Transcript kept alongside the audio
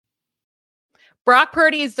Brock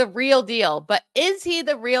Purdy is the real deal, but is he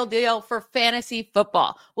the real deal for fantasy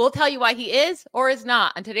football? We'll tell you why he is or is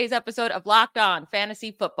not on today's episode of Locked On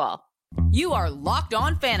Fantasy Football. You are Locked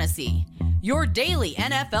On Fantasy, your daily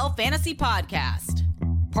NFL fantasy podcast.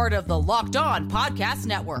 Part of the Locked On Podcast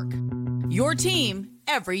Network, your team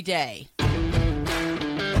every day.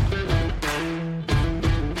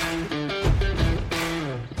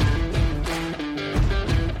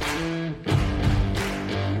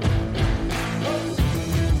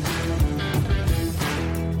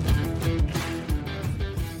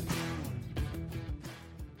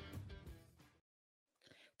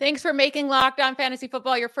 Thanks for making Locked On Fantasy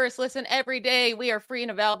Football your first listen every day. We are free and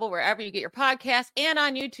available wherever you get your podcasts and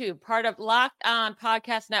on YouTube, part of Locked On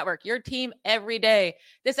Podcast Network, your team every day.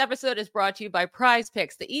 This episode is brought to you by Prize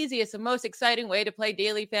Picks, the easiest and most exciting way to play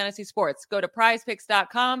daily fantasy sports. Go to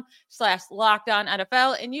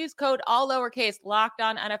prizepicks.com/LockedOnNFL and use code all lowercase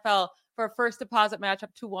LockedOnNFL for a first deposit match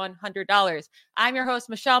up to $100. I'm your host,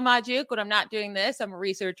 Michelle Majuk. When I'm not doing this, I'm a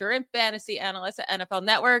researcher and fantasy analyst at NFL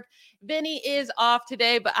Network. Vinny is off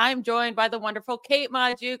today, but I'm joined by the wonderful Kate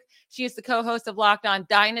Majuk. She is the co-host of Locked On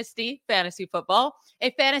Dynasty Fantasy Football,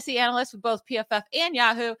 a fantasy analyst with both PFF and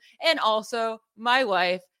Yahoo, and also my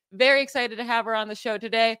wife. Very excited to have her on the show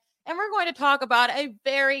today. And we're going to talk about a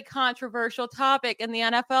very controversial topic in the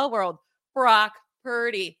NFL world, Brock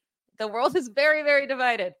Purdy. The world is very, very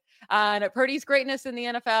divided on Purdy's greatness in the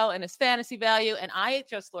NFL and his fantasy value. And I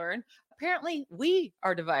just learned, apparently, we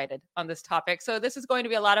are divided on this topic. So this is going to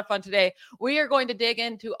be a lot of fun today. We are going to dig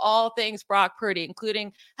into all things Brock Purdy,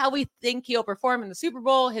 including how we think he'll perform in the Super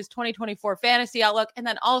Bowl, his 2024 fantasy outlook, and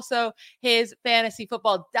then also his fantasy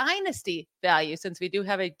football dynasty value, since we do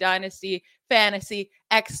have a dynasty fantasy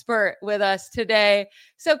expert with us today.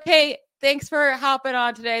 So, Kate, thanks for hopping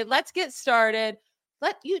on today. Let's get started.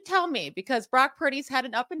 Let you tell me, because Brock Purdy's had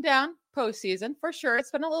an up and down postseason for sure. It's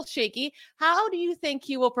been a little shaky. How do you think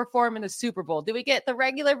he will perform in the Super Bowl? Do we get the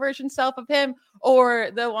regular version self of him or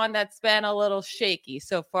the one that's been a little shaky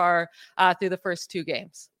so far through the first two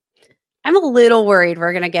games? I'm a little worried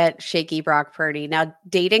we're going to get shaky Brock Purdy. Now,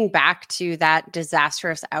 dating back to that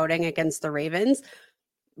disastrous outing against the Ravens,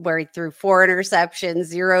 where he threw 4 interceptions,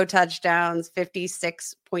 0 touchdowns,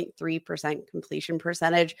 56.3% completion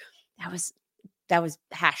percentage, that was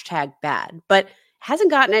hashtag bad, but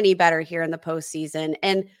hasn't gotten any better here in the postseason.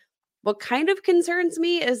 And what kind of concerns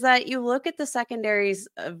me is that you look at the secondaries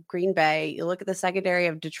of Green Bay, you look at the secondary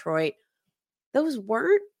of Detroit, those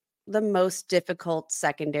weren't the most difficult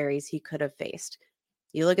secondaries he could have faced.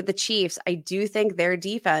 You look at the Chiefs, I do think their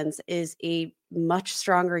defense is a much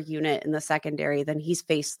stronger unit in the secondary than he's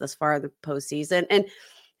faced this far in the postseason. And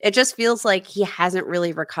it just feels like he hasn't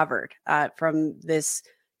really recovered from this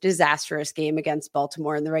disastrous game against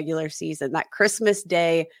Baltimore in the regular season. That Christmas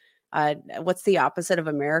Day, what's the opposite of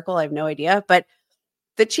a miracle? I have no idea. But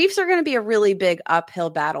the Chiefs are going to be a really big uphill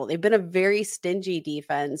battle. They've been a very stingy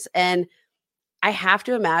defense. And I have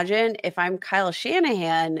to imagine if I'm Kyle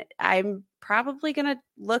Shanahan, I'm probably going to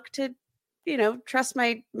look to, trust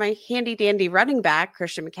my handy dandy running back,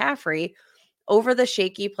 Christian McCaffrey, over the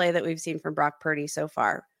shaky play that we've seen from Brock Purdy so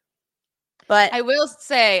far. But I will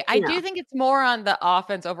say, I do think it's more on the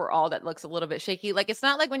offense overall that looks a little bit shaky. Like, it's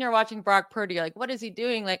not like when you're watching Brock Purdy, you're like, what is he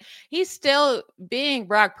doing? Like, he's still being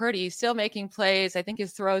Brock Purdy. He's still making plays. I think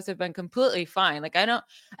his throws have been completely fine. Like, I don't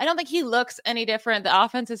think he looks any different. The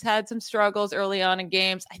offense has had some struggles early on in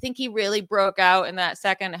games. I think he really broke out in that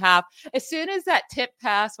second half. As soon as that tip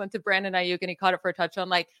pass went to Brandon Ayuk and he caught it for a touchdown,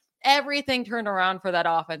 like, everything turned around for that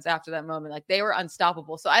offense after that moment. Like, they were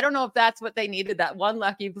unstoppable. So I don't know if that's what they needed, that one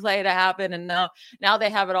lucky play to happen. And now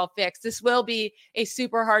they have it all fixed. This will be a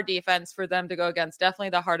super hard defense for them to go against.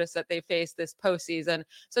 Definitely the hardest that they faced this postseason.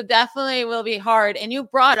 So definitely will be hard. And you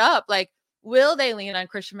brought up, like, will they lean on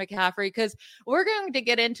Christian McCaffrey? Because we're going to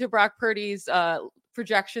get into Brock Purdy's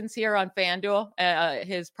projections here on FanDuel,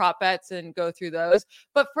 his prop bets, and go through those.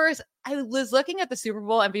 But first, I was looking at the Super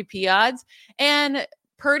Bowl MVP odds, and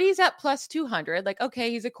Purdy's at plus 200. Like,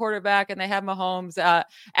 okay, he's a quarterback, and they have Mahomes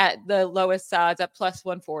at the lowest odds at plus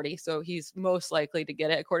 140. So he's most likely to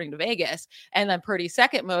get it according to Vegas. And then Purdy's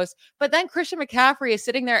second most. But then Christian McCaffrey is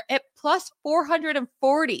sitting there at plus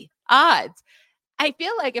 440 odds. I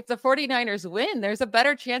feel like if the 49ers win, there's a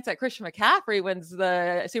better chance that Christian McCaffrey wins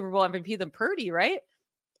the Super Bowl MVP than Purdy, right?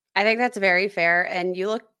 I think that's very fair. And you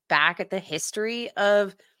look back at the history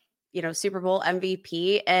of, Super Bowl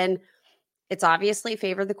MVP, and it's obviously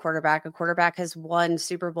favored the quarterback. A quarterback has won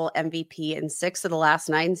Super Bowl MVP in 6 of the last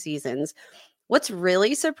 9 seasons. What's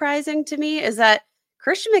really surprising to me is that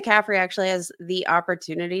Christian McCaffrey actually has the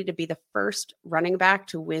opportunity to be the first running back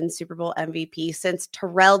to win Super Bowl MVP since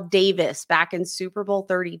Terrell Davis back in Super Bowl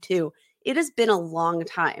 32. It has been a long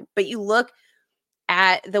time, but you look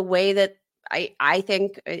at the way that I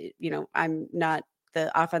think, I'm not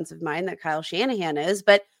the offensive mind that Kyle Shanahan is,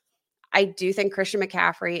 but I do think Christian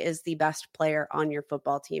McCaffrey is the best player on your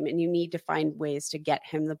football team, and you need to find ways to get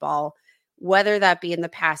him the ball, whether that be in the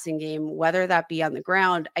passing game, whether that be on the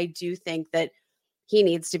ground. I do think that he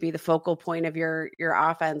needs to be the focal point of your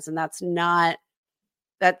offense, and that's not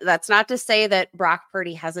to say that Brock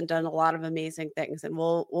Purdy hasn't done a lot of amazing things, and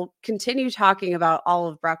we'll continue talking about all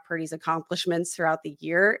of Brock Purdy's accomplishments throughout the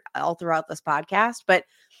year, all throughout this podcast. But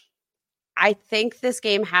I think this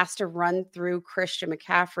game has to run through Christian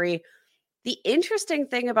McCaffrey. The interesting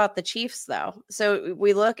thing about the Chiefs, though, so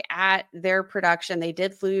we look at their production. They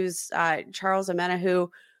did lose Charles Omenihu,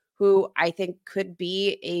 who I think could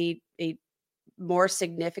be a more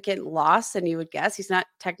significant loss than you would guess. He's not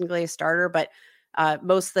technically a starter, but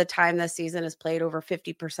most of the time this season has played over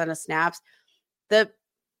 50% of snaps. The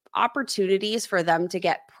opportunities for them to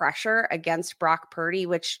get pressure against Brock Purdy,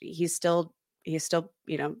 which he's still,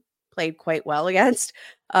 played quite well against.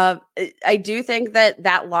 I do think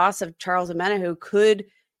that loss of Charles Omenihu could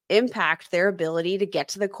impact their ability to get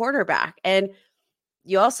to the quarterback. And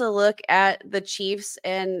you also look at the Chiefs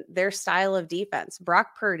and their style of defense.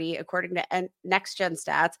 Brock Purdy, according to Next Gen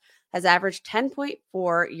Stats, has averaged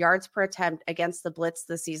 10.4 yards per attempt against the blitz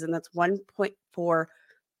this season. That's 1.4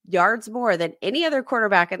 yards more than any other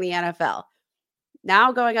quarterback in the NFL.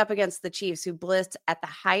 Now going up against the Chiefs, who blitzed at the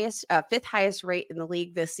highest, fifth highest rate in the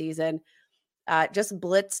league this season, just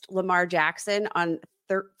blitzed Lamar Jackson on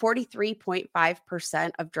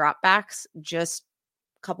 43.5% of dropbacks just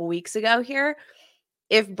a couple weeks ago here.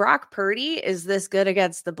 If Brock Purdy is this good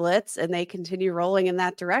against the blitz and they continue rolling in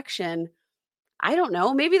that direction, I don't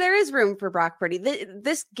know. Maybe there is room for Brock Purdy.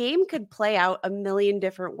 This game could play out a million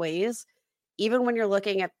different ways, even when you're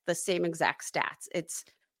looking at the same exact stats. It's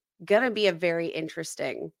going to be a very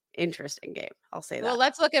interesting game. I'll say that. Well,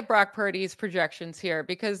 let's look at Brock Purdy's projections here,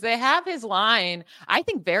 because they have his line, I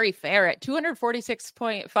think, very fair at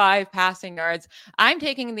 246.5 passing yards. I'm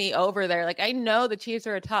taking the over there. Like, I know the Chiefs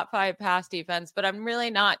are a top 5 pass defense, but I'm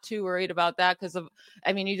really not too worried about that because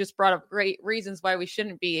you just brought up great reasons why we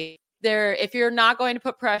shouldn't be there. If you're not going to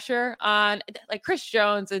put pressure on like Chris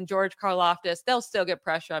Jones and George Karlaftis, they'll still get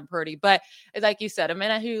pressure on Purdy. But like you said, a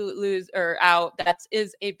minute who lose or out, that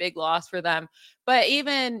is a big loss for them. But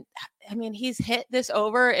he's hit this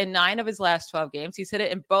over in 9 of his last 12 games. He's hit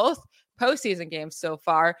it in both postseason games so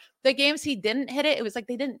far. The games he didn't hit it was like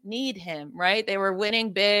they didn't need him, right? They were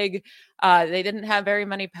winning big. They didn't have very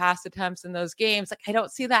many pass attempts in those games. Like, I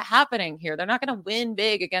don't see that happening here. They're not going to win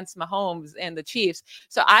big against Mahomes and the Chiefs.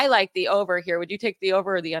 So I like the over here. Would you take the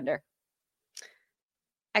over or the under?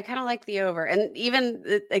 I kind of like the over. And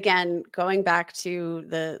even, again, going back to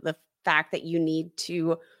the fact that you need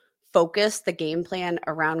to focus the game plan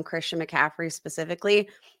around Christian McCaffrey specifically,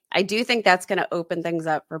 I do think that's going to open things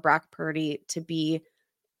up for Brock Purdy to be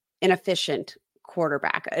an efficient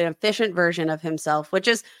quarterback, an efficient version of himself, which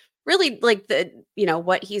is really like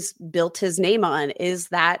what he's built his name on is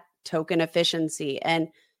that token efficiency. And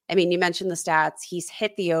you mentioned the stats. He's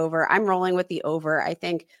hit the over. I'm rolling with the over. I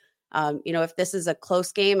think, if this is a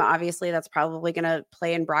close game, obviously that's probably going to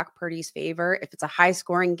play in Brock Purdy's favor. If it's a high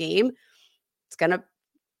scoring game, it's going to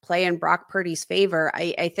play in Brock Purdy's favor.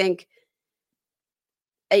 I think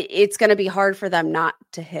it's going to be hard for them not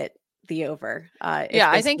to hit the over.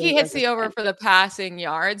 I think he hits the over for the passing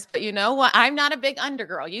yards, but you know what? I'm not a big under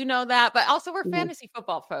girl. You know that, but also we're fantasy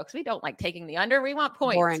football folks. We don't like taking the under. We want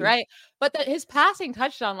points, boring, right? But his passing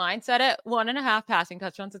touchdown line set at 1.5 passing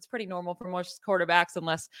touchdowns. It's pretty normal for most quarterbacks,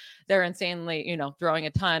 unless they're insanely, throwing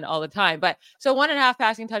a ton all the time. But so 1.5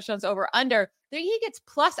 passing touchdowns over under. There he gets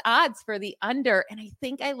plus odds for the under. And I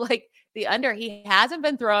think I like the under. He hasn't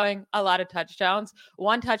been throwing a lot of touchdowns,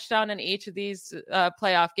 1 touchdown in each of these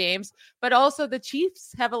playoff games, but also the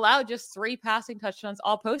Chiefs have allowed just 3 passing touchdowns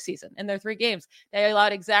all postseason in their 3 games. They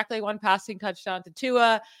allowed exactly 1 passing touchdown to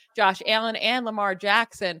Tua, Josh Allen, and Lamar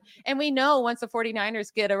Jackson. And we know once the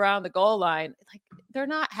 49ers get around the goal line, like, they're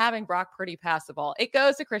not having Brock Purdy pass the ball. It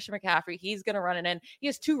goes to Christian McCaffrey. He's going to run it in. He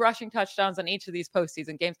has 2 rushing touchdowns on each of these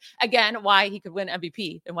postseason games. Again, why he could win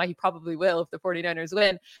MVP and why he probably will if the 49ers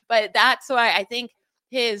win. But that's why I think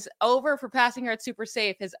his over for passing yards super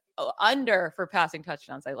safe, his under for passing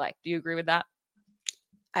touchdowns I like. Do you agree with that?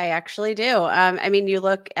 I actually do. You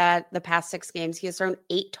look at the past 6 games, he has thrown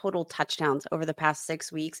 8 total touchdowns over the past 6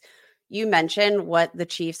 weeks. You mentioned what the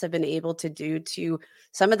Chiefs have been able to do to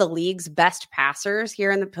some of the league's best passers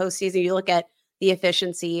here in the postseason. You look at the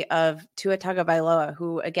efficiency of Tua Tagovailoa,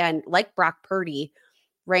 who, again, like Brock Purdy,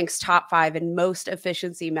 ranks top 5 in most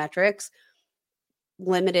efficiency metrics,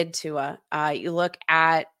 limited Tua. You look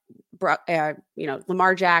at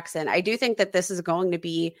Lamar Jackson. I do think that this is going to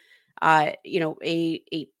be a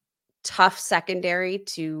tough secondary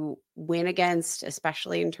to win against,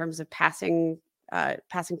 especially in terms of passing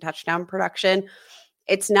touchdown production.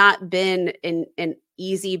 It's not been an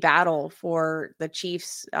easy battle for the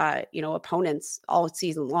Chiefs, opponents all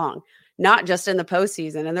season long, not just in the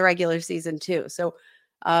postseason and the regular season too. So,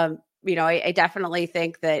 I definitely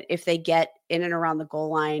think that if they get in and around the goal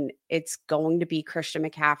line, it's going to be Christian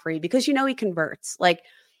McCaffrey because, he converts. Like,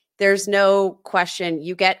 there's no question.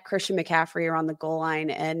 You get Christian McCaffrey around the goal line,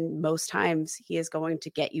 and most times he is going to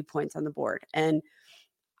get you points on the board. And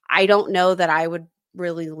I don't know that I would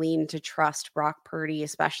really lean to trust Brock Purdy,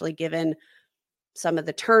 especially given some of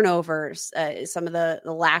the turnovers, some of the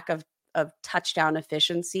lack of touchdown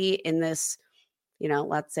efficiency in this,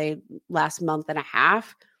 let's say last month and a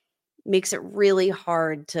half, makes it really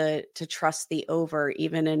hard to trust the over,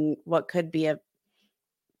 even in what could be a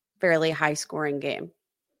fairly high scoring game.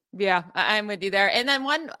 Yeah, I'm with you there. And then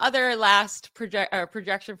one other last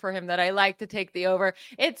projection for him that I like to take the over.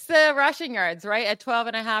 It's the rushing yards, right? At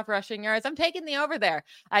 12.5 rushing yards. I'm taking the over there.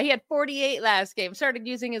 He had 48 last game, started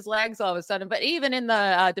using his legs all of a sudden, but even in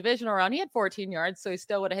the divisional round, he had 14 yards. So he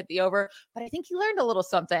still would have hit the over, but I think he learned a little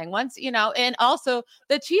something once, and also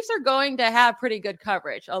the Chiefs are going to have pretty good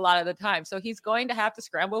coverage a lot of the time. So he's going to have to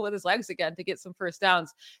scramble with his legs again to get some first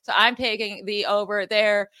downs. So I'm taking the over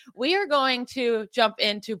there. We are going to jump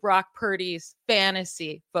into Brock Purdy's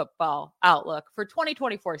fantasy football outlook for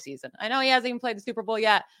 2024 season. I know he hasn't even played the Super Bowl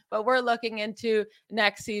yet, but we're looking into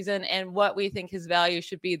next season and what we think his value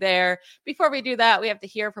should be there. Before we do that, we have to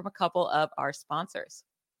hear from a couple of our sponsors.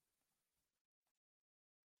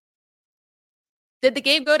 Did the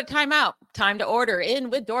game go to timeout? Time to order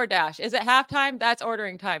in with DoorDash. Is it halftime? That's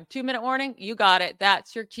ordering time. 2-minute warning? You got it.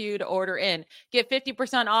 That's your cue to order in. Get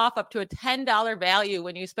 50% off up to a $10 value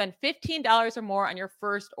when you spend $15 or more on your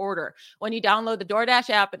first order. When you download the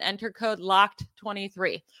DoorDash app and enter code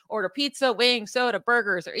LOCKED23. Order pizza, wings, soda,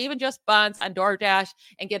 burgers, or even just buns on DoorDash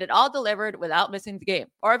and get it all delivered without missing the game.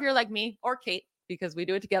 Or if you're like me or Kate, because we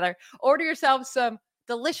do it together, order yourself some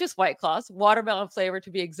delicious White Claws, watermelon flavor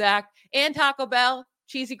to be exact, and Taco Bell,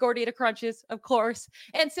 cheesy gordita crunches, of course,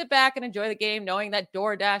 and sit back and enjoy the game knowing that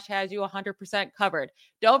DoorDash has you 100% covered.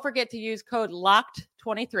 Don't forget to use code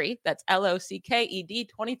LOCKED23, that's LOCKED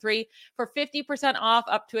 23, for 50% off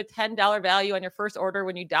up to a $10 value on your first order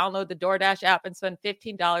when you download the DoorDash app and spend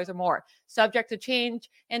 $15 or more. Subject to change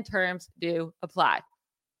and terms do apply.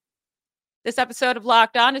 This episode of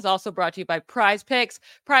Locked On is also brought to you by Prize Picks.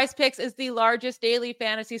 Prize Picks is the largest daily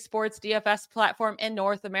fantasy sports DFS platform in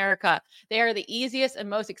North America. They are the easiest and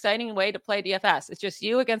most exciting way to play DFS. It's just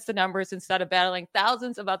you against the numbers instead of battling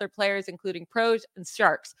thousands of other players, including pros and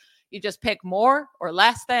sharks. You just pick more or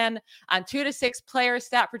less than on 2 to 6 player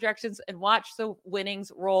stat projections and watch the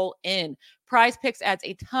winnings roll in. Prize Picks adds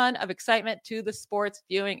a ton of excitement to the sports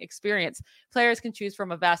viewing experience. Players can choose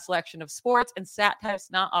from a vast selection of sports and stat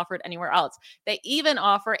types not offered anywhere else. They even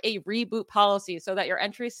offer a reboot policy so that your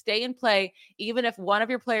entries stay in play even if one of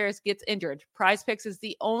your players gets injured. Prize Picks is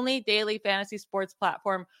the only daily fantasy sports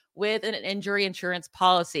platform with an injury insurance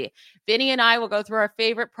policy. Vinny and I will go through our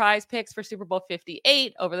favorite prize picks for Super Bowl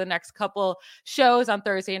 58 over the next couple shows on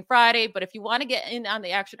Thursday and Friday. But if you want to get in on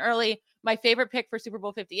the action early, my favorite pick for Super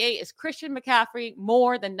Bowl 58 is Christian McCaffrey,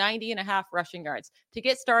 more than 90.5 rushing yards. To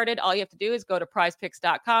get started, all you have to do is go to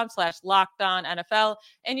prizepicks.com/LockedOnNFL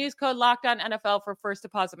and use code LockedOnNFL for first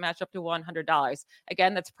deposit match up to $100.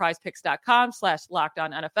 Again, that's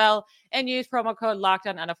prizepicks.com/LockedOnNFL and use promo code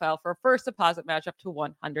LockedOnNFL for first deposit match up to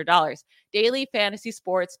 $100. Daily fantasy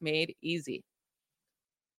sports made easy.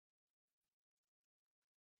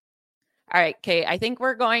 All right, Kate, I think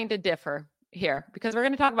we're going to differ here because we're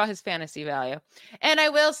going to talk about his fantasy value. And I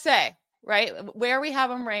will say, right, where we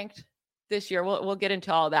have him ranked this year, we'll get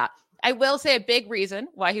into all that. I will say a big reason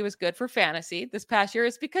why he was good for fantasy this past year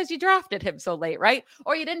is because you drafted him so late, right?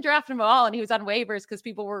 Or you didn't draft him at all and he was on waivers because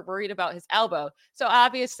people were worried about his elbow. So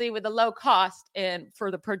obviously with the low cost and for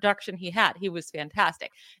the production he had, he was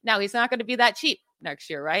fantastic. Now he's not going to be that cheap next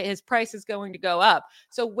year, right? His price is going to go up.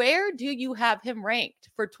 So where do you have him ranked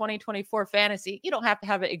for 2024 fantasy? You don't have to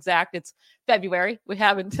have it exact. It's February. We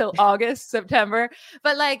have until August, September.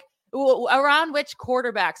 But like, around which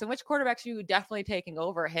quarterbacks and which quarterbacks are you definitely taking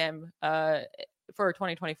over him for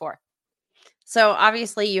 2024? So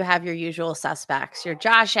obviously you have your usual suspects, your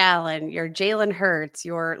Josh Allen, your Jalen Hurts,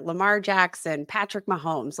 your Lamar Jackson, Patrick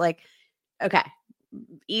Mahomes. Like, okay,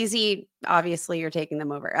 easy. Obviously, you're taking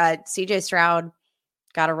them over. CJ Stroud,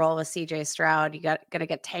 got to roll with CJ Stroud. You got to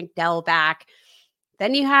get Tank Dell back.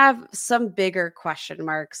 Then you have some bigger question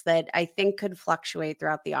marks that I think could fluctuate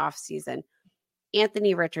throughout the offseason.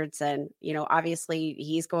 Anthony Richardson, obviously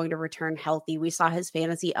he's going to return healthy. We saw his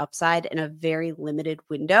fantasy upside in a very limited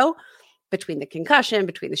window between the concussion,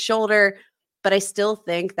 between the shoulder, but I still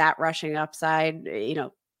think that rushing upside,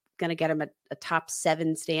 going to get him a top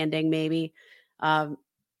 7 standing maybe.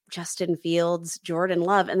 Justin Fields, Jordan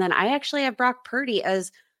Love, and then I actually have Brock Purdy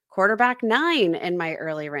as quarterback 9 in my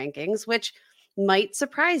early rankings, which might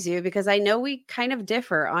surprise you because I know we kind of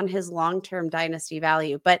differ on his long-term dynasty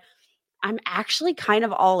value, but I'm actually kind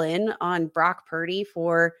of all in on Brock Purdy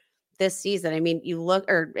for this season. I mean, you look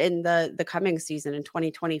or in the coming season in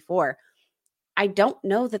 2024, I don't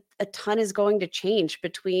know that a ton is going to change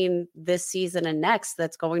between this season and next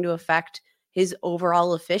that's going to affect his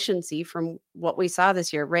overall efficiency from what we saw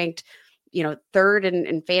this year. Ranked, third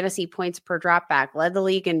in fantasy points per dropback, led the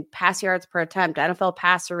league in pass yards per attempt, NFL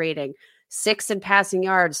passer rating, 6th in passing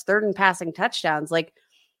yards, 3rd in passing touchdowns. Like,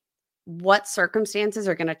 what circumstances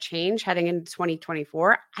are going to change heading into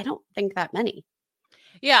 2024? I don't think that many.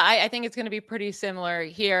 Yeah, I think it's going to be pretty similar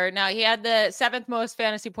here. Now, he had the 7th most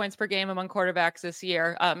fantasy points per game among quarterbacks this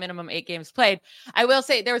year, minimum 8 games played. I will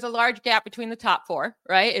say there was a large gap between the top 4,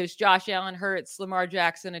 right? It was Josh Allen, Hurts, Lamar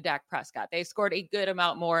Jackson, and Dak Prescott. They scored a good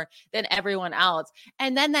amount more than everyone else.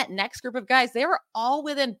 And then that next group of guys, they were all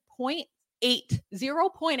within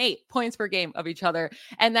 0.8 points per game of each other.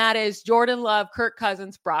 And that is Jordan Love, Kirk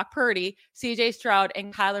Cousins, Brock Purdy, CJ Stroud,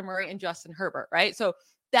 and Kyler Murray and Justin Herbert, right? So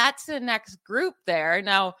that's the next group there.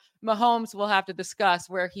 Now, Mahomes will have to discuss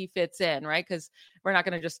where he fits in, right? Because we're not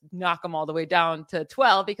going to just knock him all the way down to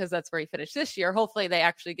 12 because that's where he finished this year. Hopefully they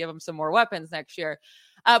actually give him some more weapons next year.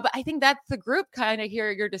 But I think that's the group kind of here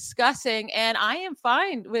you're discussing. And I am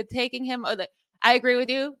fine with taking him. I agree with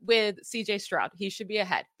you with CJ Stroud. He should be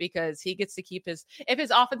ahead because he gets to keep if his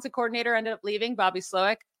offensive coordinator ended up leaving, Bobby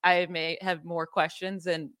Slowick, I may have more questions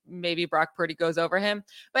and maybe Brock Purdy goes over him,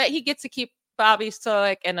 but he gets to keep Bobby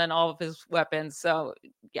Slowick and then all of his weapons. So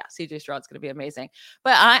yeah, CJ Stroud's going to be amazing,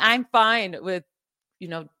 but I'm fine with,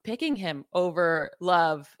 picking him over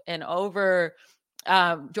Love and over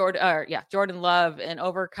Jordan Love and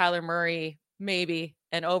over Kyler Murray, maybe,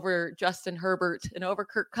 and over Justin Herbert and over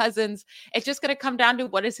Kirk Cousins. It's just going to come down to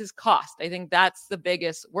what is his cost. I think that's the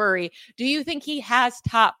biggest worry. Do you think he has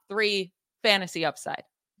top 3 fantasy upside?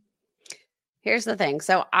 Here's the thing.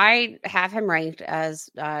 So I have him ranked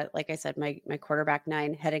as, like I said, my quarterback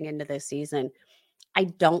 9 heading into this season. I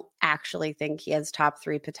don't actually think he has top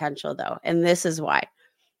 3 potential though. And this is why.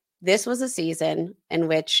 This was a season in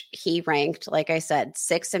which he ranked, like I said,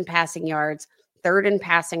 6th in passing yards, 3rd in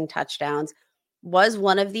passing touchdowns, was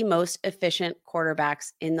one of the most efficient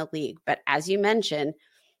quarterbacks in the league. But as you mentioned,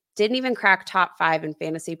 didn't even crack top 5 in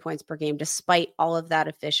fantasy points per game, despite all of that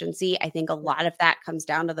efficiency. I think a lot of that comes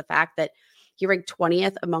down to the fact that he ranked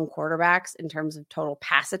 20th among quarterbacks in terms of total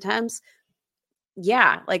pass attempts.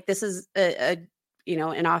 Yeah, like this is an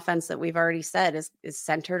offense that we've already said is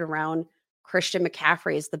centered around Christian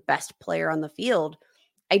McCaffrey is the best player on the field.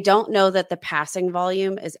 I don't know that the passing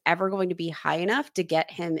volume is ever going to be high enough to get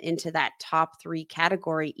him into that top 3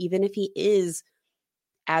 category, even if he is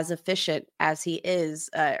as efficient as he is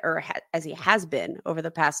as he has been over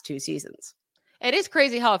the past 2 seasons. It is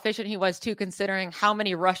crazy how efficient he was too, considering how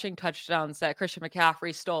many rushing touchdowns that Christian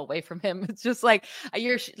McCaffrey stole away from him. It's just like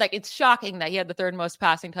it's shocking that he had the 3rd most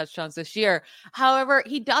passing touchdowns this year. However,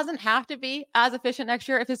 he doesn't have to be as efficient next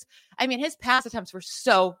year. His pass attempts were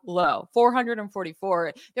so low,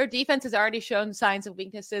 444. Their defense has already shown signs of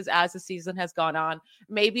weaknesses as the season has gone on.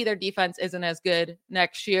 Maybe their defense isn't as good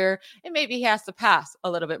next year, and maybe he has to pass a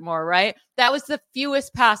little bit more, right? That was the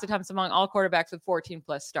fewest pass attempts among all quarterbacks with 14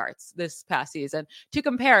 plus starts this past season. To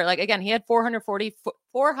compare, he had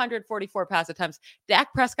 444 pass attempts.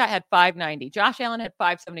 Dak Prescott had 590. Josh Allen had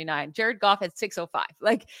 579. Jared Goff had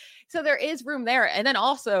 605. So there is room there. And then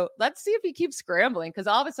also, let's see if he keeps scrambling, because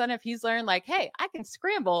all of a sudden, if he's learned hey, I can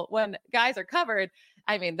scramble when guys are covered,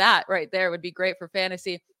 that right there would be great for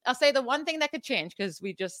fantasy. I'll say the one thing that could change, because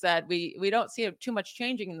we just said we don't see too much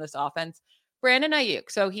changing in this offense, Brandon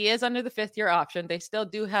Ayuk. So he is under the 5th-year option. They still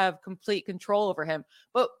do have complete control over him,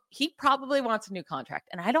 but he probably wants a new contract.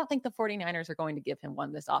 And I don't think the 49ers are going to give him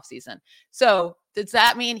one this offseason. So does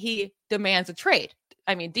that mean he demands a trade?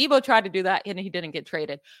 Debo tried to do that and he didn't get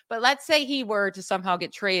traded. But let's say he were to somehow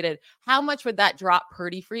get traded. How much would that drop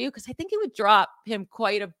Purdy for you? Because I think it would drop him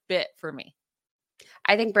quite a bit for me.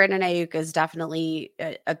 I think Brandon Ayuk is definitely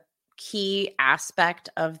a key aspect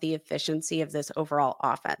of the efficiency of this overall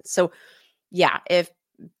offense. So yeah, if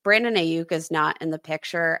Brandon Ayuk is not in the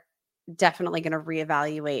picture, definitely going to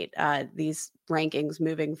reevaluate these rankings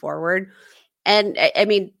moving forward. And I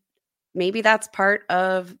mean, maybe that's part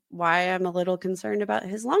of why I'm a little concerned about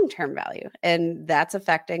his long-term value. And that's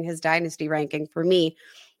affecting his dynasty ranking for me,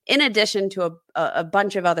 in addition to a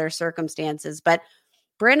bunch of other circumstances. But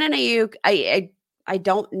Brandon Ayuk, I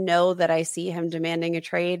don't know that I see him demanding a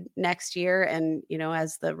trade next year. And, you know,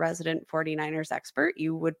 as the resident 49ers expert,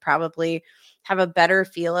 you would probably have a better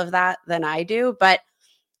feel of that than I do. But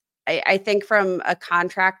I think from a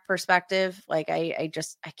contract perspective, like I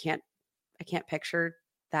can't picture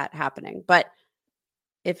that happening. But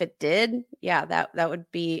if it did, yeah, that would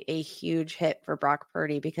be a huge hit for Brock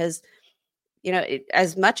Purdy because, you know,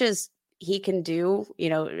 as much as he can do, you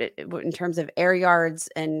know, in terms of air yards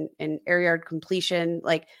and air yard completion,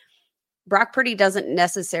 like Brock Purdy doesn't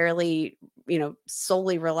necessarily, you know,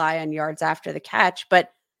 solely rely on yards after the catch,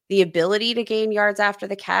 but the ability to gain yards after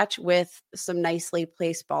the catch with some nicely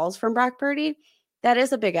placed balls from Brock Purdy, that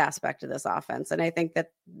is a big aspect of this offense. And I think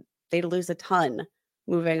that they'd lose a ton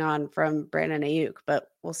moving on from Brandon Ayuk, but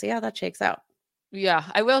we'll see how that shakes out. Yeah,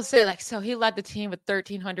 I will say, like, so he led the team with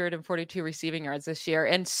 1,342 receiving yards this year.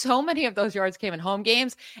 And so many of those yards came in home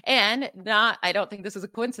games. And I don't think this is a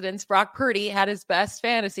coincidence. Brock Purdy had his best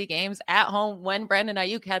fantasy games at home when Brandon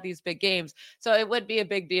Ayuk had these big games. So it would be a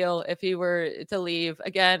big deal if he were to leave.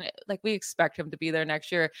 Again, like, we expect him to be there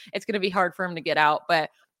next year. It's going to be hard for him to get out, but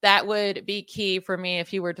that would be key for me if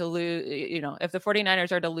he were to lose, you know, if the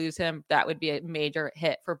 49ers are to lose him, that would be a major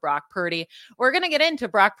hit for Brock Purdy. We're going to get into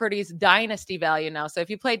Brock Purdy's dynasty value now. So if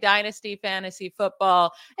you play dynasty fantasy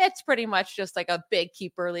football, it's pretty much just like a big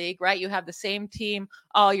keeper league, right? You have the same team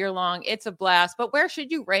all year long. It's a blast. But where should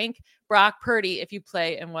you rank Brock Purdy if you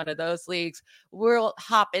play in one of those leagues? We'll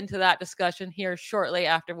hop into that discussion here shortly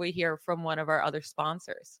after we hear from one of our other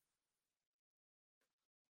sponsors.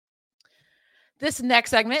 This next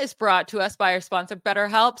segment is brought to us by our sponsor,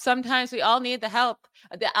 BetterHelp. Sometimes we all need the help,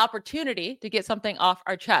 the opportunity to get something off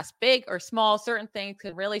our chest. Big or small, certain things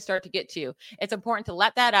can really start to get to you. It's important to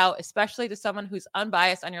let that out, especially to someone who's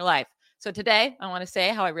unbiased on your life. So today, I want to say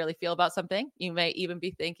how I really feel about something. You may even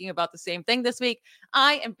be thinking about the same thing this week.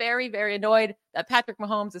 I am very, very annoyed that Patrick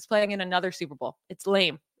Mahomes is playing in another Super Bowl. It's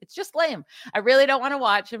lame. It's just lame. I really don't want to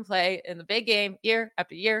watch him play in the big game year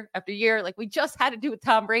after year after year, like we just had to do with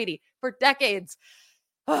Tom Brady for decades.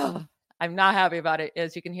 Oh, I'm not happy about it,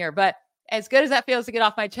 as you can hear. But as good as that feels to get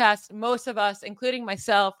off my chest, most of us, including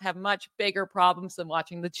myself, have much bigger problems than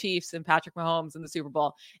watching the Chiefs and Patrick Mahomes in the Super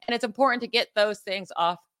Bowl. And it's important to get those things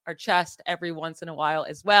off our chest every once in a while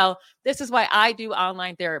as well. This is why I do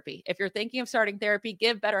online therapy. If you're thinking of starting therapy,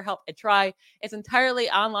 give BetterHelp a try. It's entirely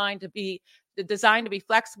online, designed to be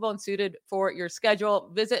flexible and suited for your schedule.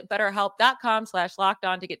 Visit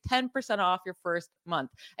betterhelp.com/lockedon to get 10% off your first month.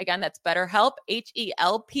 Again, that's BetterHelp,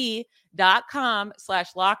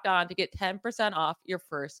 HELP.com/lockedon to get 10% off your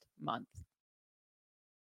first month.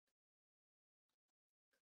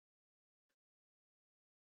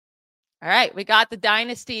 All right, we got the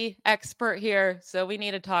dynasty expert here, so we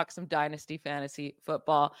need to talk some dynasty fantasy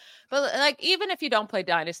football. But like, even if you don't play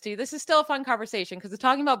dynasty, this is still a fun conversation because it's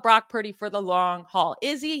talking about Brock Purdy for the long haul.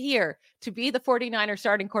 Is he here to be the 49ers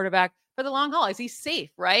starting quarterback for the long haul? Is he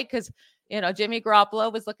safe, right? Because, you know, Jimmy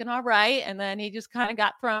Garoppolo was looking all right, and then he just kind of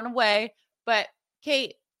got thrown away. But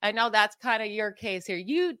Kate, I know that's kind of your case here.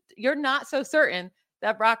 You're not so certain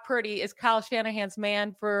that Brock Purdy is Kyle Shanahan's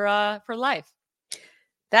man for life.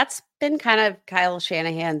 That's been kind of Kyle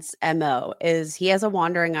Shanahan's MO, is he has a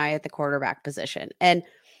wandering eye at the quarterback position. And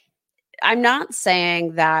I'm not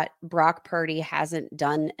saying that Brock Purdy hasn't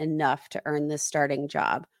done enough to earn this starting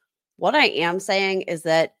job. What I am saying is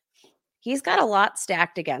that he's got a lot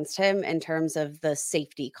stacked against him in terms of the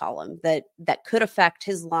safety column that could affect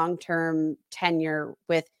his long-term tenure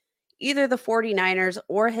with either the 49ers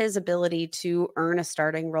or his ability to earn a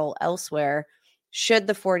starting role elsewhere should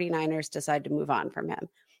the 49ers decide to move on from him.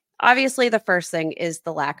 Obviously, the first thing is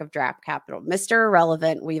the lack of draft capital. Mr.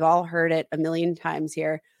 Irrelevant, we've all heard it a million times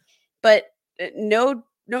here, but no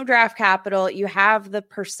draft capital. You have the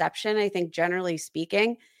perception, I think, generally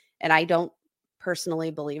speaking, and I don't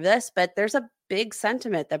personally believe this, but there's a big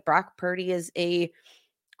sentiment that Brock Purdy is a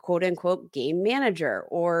quote unquote game manager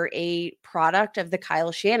or a product of the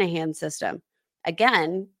Kyle Shanahan system.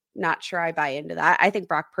 Again, not sure I buy into that. I think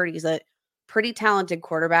Brock Purdy is a pretty talented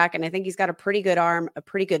quarterback, and I think he's got a pretty good arm, a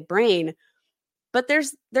pretty good brain. But there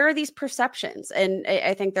are these perceptions, and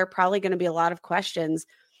I think there are probably going to be a lot of questions,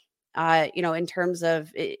 in terms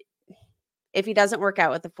of if he doesn't work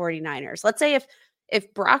out with the 49ers. Let's say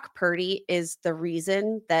if Brock Purdy is the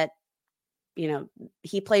reason that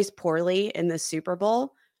he plays poorly in the Super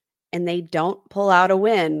Bowl and they don't pull out a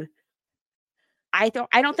win, I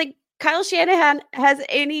don't think Kyle Shanahan has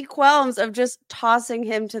any qualms of just tossing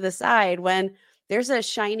him to the side when there's a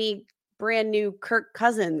shiny, brand new Kirk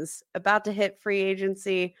Cousins about to hit free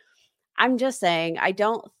agency. I'm just saying, I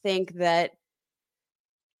don't think that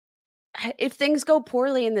if things go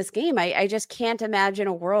poorly in this game, I just can't imagine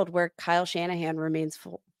a world where Kyle Shanahan remains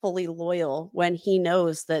fully loyal when he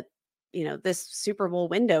knows that, this Super Bowl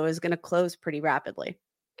window is going to close pretty rapidly.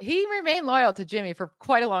 He remained loyal to Jimmy for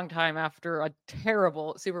quite a long time after a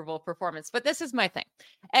terrible Super Bowl performance. But this is my thing.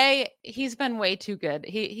 He's been way too good.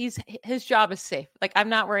 His job is safe. Like, I'm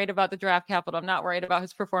not worried about the draft capital. I'm not worried about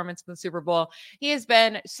his performance in the Super Bowl. He has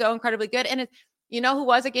been so incredibly good. And who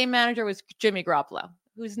was a game manager was Jimmy Garoppolo.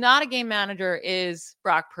 Who's not a game manager is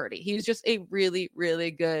Brock Purdy. He's just a really,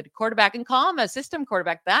 really good quarterback, and call him a system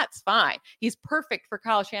quarterback. That's fine. He's perfect for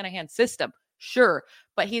Kyle Shanahan's system. Sure,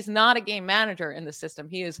 but he's not a game manager in the system.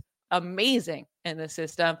 He is amazing in the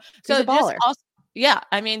system. He's a baller.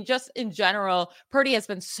 Just in general, Purdy has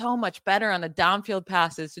been so much better on the downfield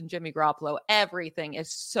passes than Jimmy Garoppolo. Everything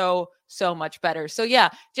is so much better. So yeah,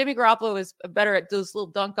 Jimmy Garoppolo is better at those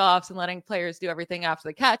little dunk offs and letting players do everything after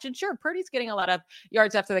the catch. And sure, Purdy's getting a lot of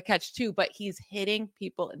yards after the catch too, but he's hitting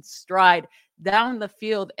people in stride down the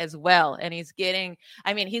field as well. And he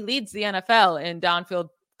leads the NFL in downfield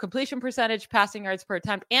completion percentage, passing yards per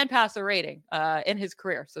attempt, and passer rating in his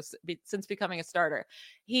career. So since becoming a starter,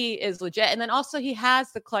 he is legit. And then also he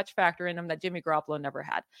has the clutch factor in him that Jimmy Garoppolo never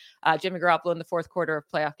had. Jimmy Garoppolo in the fourth quarter of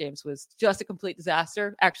playoff games was just a complete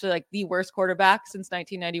disaster. Actually, like the worst quarterback since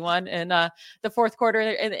 1991 in the fourth quarter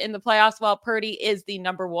in the playoffs, while Purdy is the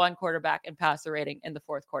number one quarterback in passer rating in the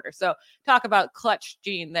fourth quarter. So talk about clutch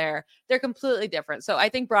gene there. They're completely different. So I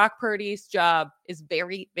think Brock Purdy's job is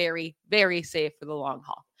very, very, very safe for the long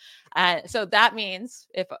haul. So that means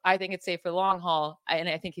if I think it's safe for the long haul, and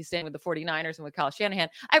I think he's staying with the 49ers and with Kyle Shanahan,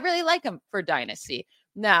 I really like him for dynasty.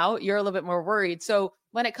 Now you're a little bit more worried. So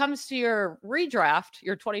when it comes to your redraft,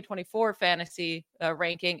 your 2024 fantasy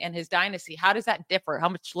ranking and his dynasty, how does that differ? How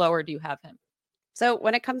much lower do you have him? So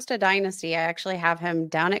when it comes to dynasty, I actually have him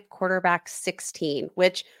down at quarterback 16,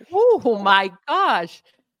 which, oh my gosh,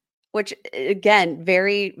 which again,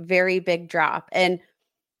 very, very big drop. And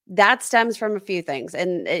that stems from a few things.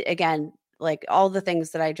 And again, like all the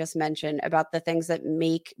things that I just mentioned about the things that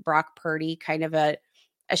make Brock Purdy kind of a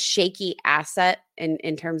shaky asset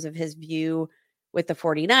in terms of his view with the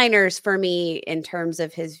 49ers for me, in terms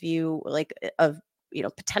of his view, like of,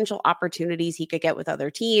 potential opportunities he could get with other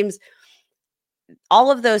teams.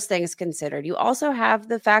 All of those things considered. You also have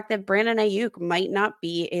the fact that Brandon Ayuk might not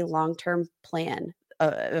be a long-term plan,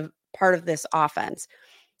 part of this offense.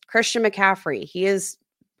 Christian McCaffrey, he's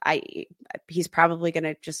probably going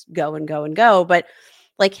to just go and go and go, but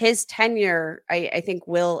like his tenure, I think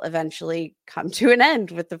will eventually come to an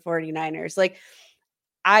end with the 49ers. Like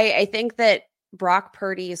I think that Brock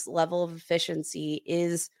Purdy's level of efficiency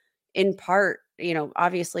is in part,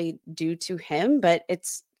 obviously due to him, but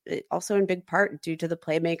it's also in big part due to the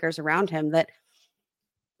playmakers around him, that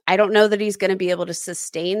I don't know that he's going to be able to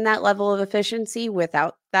sustain that level of efficiency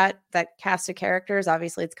without that cast of characters.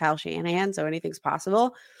 Obviously it's Kyle Shanahan, so anything's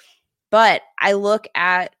possible. But I look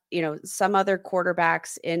at, some other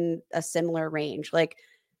quarterbacks in a similar range, like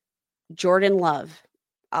Jordan Love.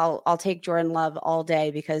 I'll take Jordan Love all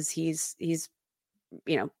day because he's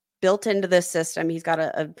built into this system. He's got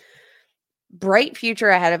a bright future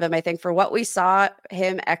ahead of him. I think for what we saw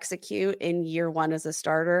him execute in year one as a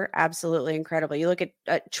starter, absolutely incredible. You look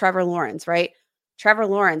at Trevor Lawrence, right? Trevor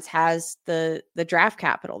Lawrence has the draft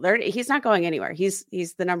capital. He's not going anywhere. He's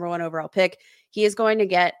the number one overall pick. He is going to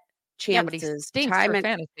get chances. He stinks for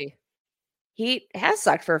fantasy. He has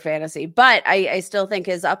sucked for fantasy, but I still think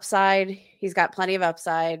his upside, he's got plenty of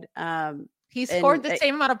upside. He scored the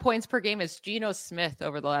same amount of points per game as Geno Smith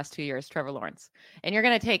over the last 2 years, Trevor Lawrence. And you're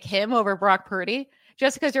going to take him over Brock Purdy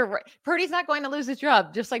just because Purdy's not going to lose his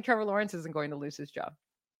job, just like Trevor Lawrence isn't going to lose his job.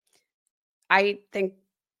 I think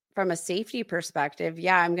from a safety perspective,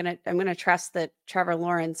 yeah, I'm going to trust that Trevor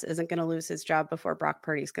Lawrence isn't going to lose his job before Brock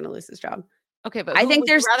Purdy's going to lose his job. Okay, but I think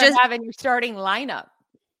there's just have in your starting lineup.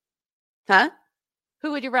 Huh?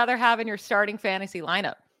 Who would you rather have in your starting fantasy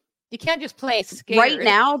lineup? You can't just play skaters. Right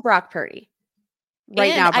now, Brock Purdy.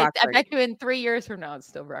 I bet you in 3 years from now, it's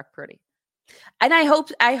still Brock Purdy. And I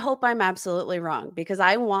hope I'm absolutely wrong, because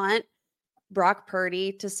I want Brock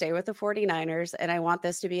Purdy to stay with the 49ers and I want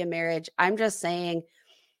this to be a marriage. I'm just saying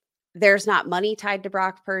there's not money tied to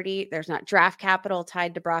Brock Purdy. There's not draft capital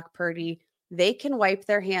tied to Brock Purdy. They can wipe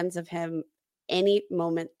their hands of him any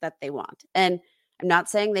moment that they want. And I'm not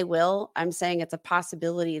saying they will. I'm saying it's a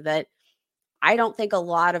possibility that I don't think a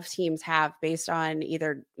lot of teams have, based on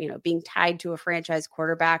either, being tied to a franchise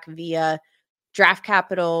quarterback via draft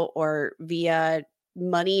capital or via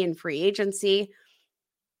money in free agency.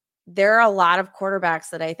 There are a lot of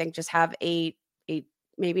quarterbacks that I think just have a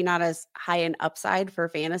maybe not as high an upside for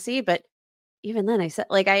fantasy, but even then I said,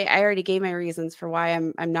 like, I already gave my reasons for why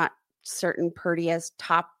I'm not certain Purdy has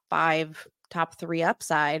top 5, top 3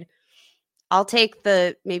 upside. I'll take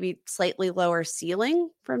the maybe slightly lower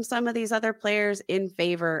ceiling from some of these other players in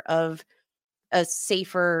favor of a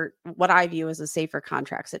safer, what I view as a safer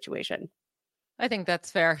contract situation. I think that's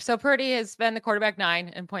fair. So Purdy has been the quarterback 9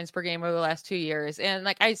 in points per game over the last 2 years. And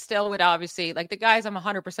like, I still would obviously, like, the guys I'm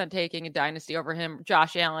 100% taking a dynasty over him: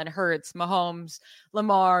 Josh Allen, Hurts, Mahomes,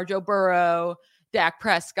 Lamar, Joe Burrow, Dak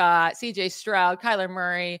Prescott, CJ Stroud, Kyler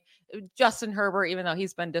Murray, Justin Herbert, even though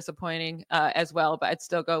he's been disappointing as well, but I'd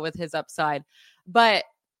still go with his upside. But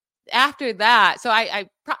after that, so I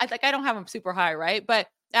don't have him super high, right? But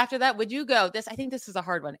after that, would you go I think this is a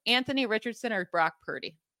hard one: Anthony Richardson or Brock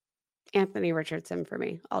Purdy? Anthony Richardson for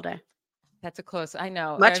me all day. That's a close. I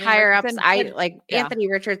know. Much higher ups. Yeah. Anthony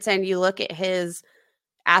Richardson. You look at his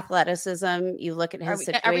athleticism. You look at his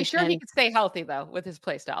situation. Are we sure he could stay healthy though with his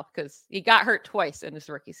play style? Because he got hurt twice in his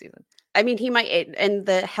rookie season. I mean, he might, and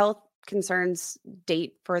the health concerns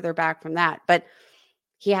date further back from that, but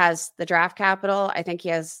he has the draft capital. I think he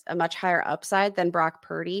has a much higher upside than Brock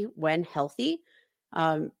Purdy when healthy.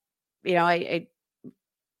 I'm taking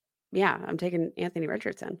Anthony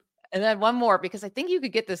Richardson. And then one more, because I think you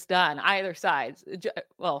could get this done either side.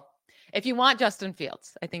 Well, if you want Justin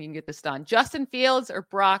Fields, I think you can get this done. Justin Fields or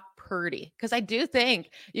Brock Purdy? Because I do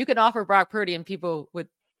think you can offer Brock Purdy and people would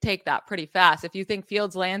take that pretty fast. If you think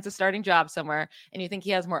Fields lands a starting job somewhere and you think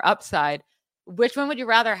he has more upside, which one would you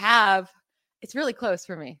rather have? It's really close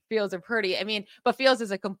for me, Fields or Purdy. I mean, but Fields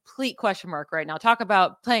is a complete question mark right now. Talk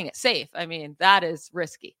about playing it safe. I mean, that is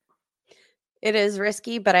risky. It is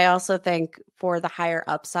risky, but I also think for the higher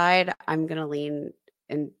upside, I'm going to lean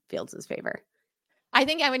in Fields' favor. I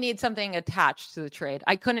think I would need something attached to the trade.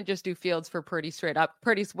 I couldn't just do Fields for Purdy straight up.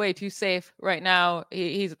 Purdy's way too safe right now.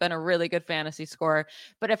 He's been a really good fantasy scorer.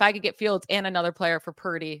 But if I could get Fields and another player for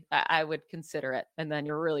Purdy, I would consider it. And then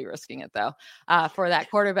you're really risking it, though, for that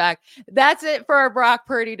quarterback. That's it for our Brock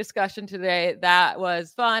Purdy discussion today. That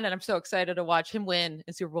was fun. And I'm so excited to watch him win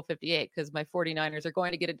in Super Bowl 58 because my 49ers are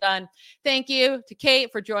going to get it done. Thank you to Kate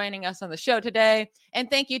for joining us on the show today. And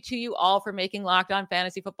thank you to you all for making Locked On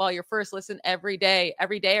Fantasy Football your first listen every day.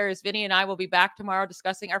 Every day, as Vinny and I will be back tomorrow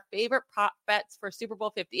discussing our favorite prop bets for Super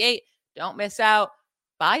Bowl 58. Don't miss out.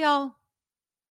 Bye, y'all.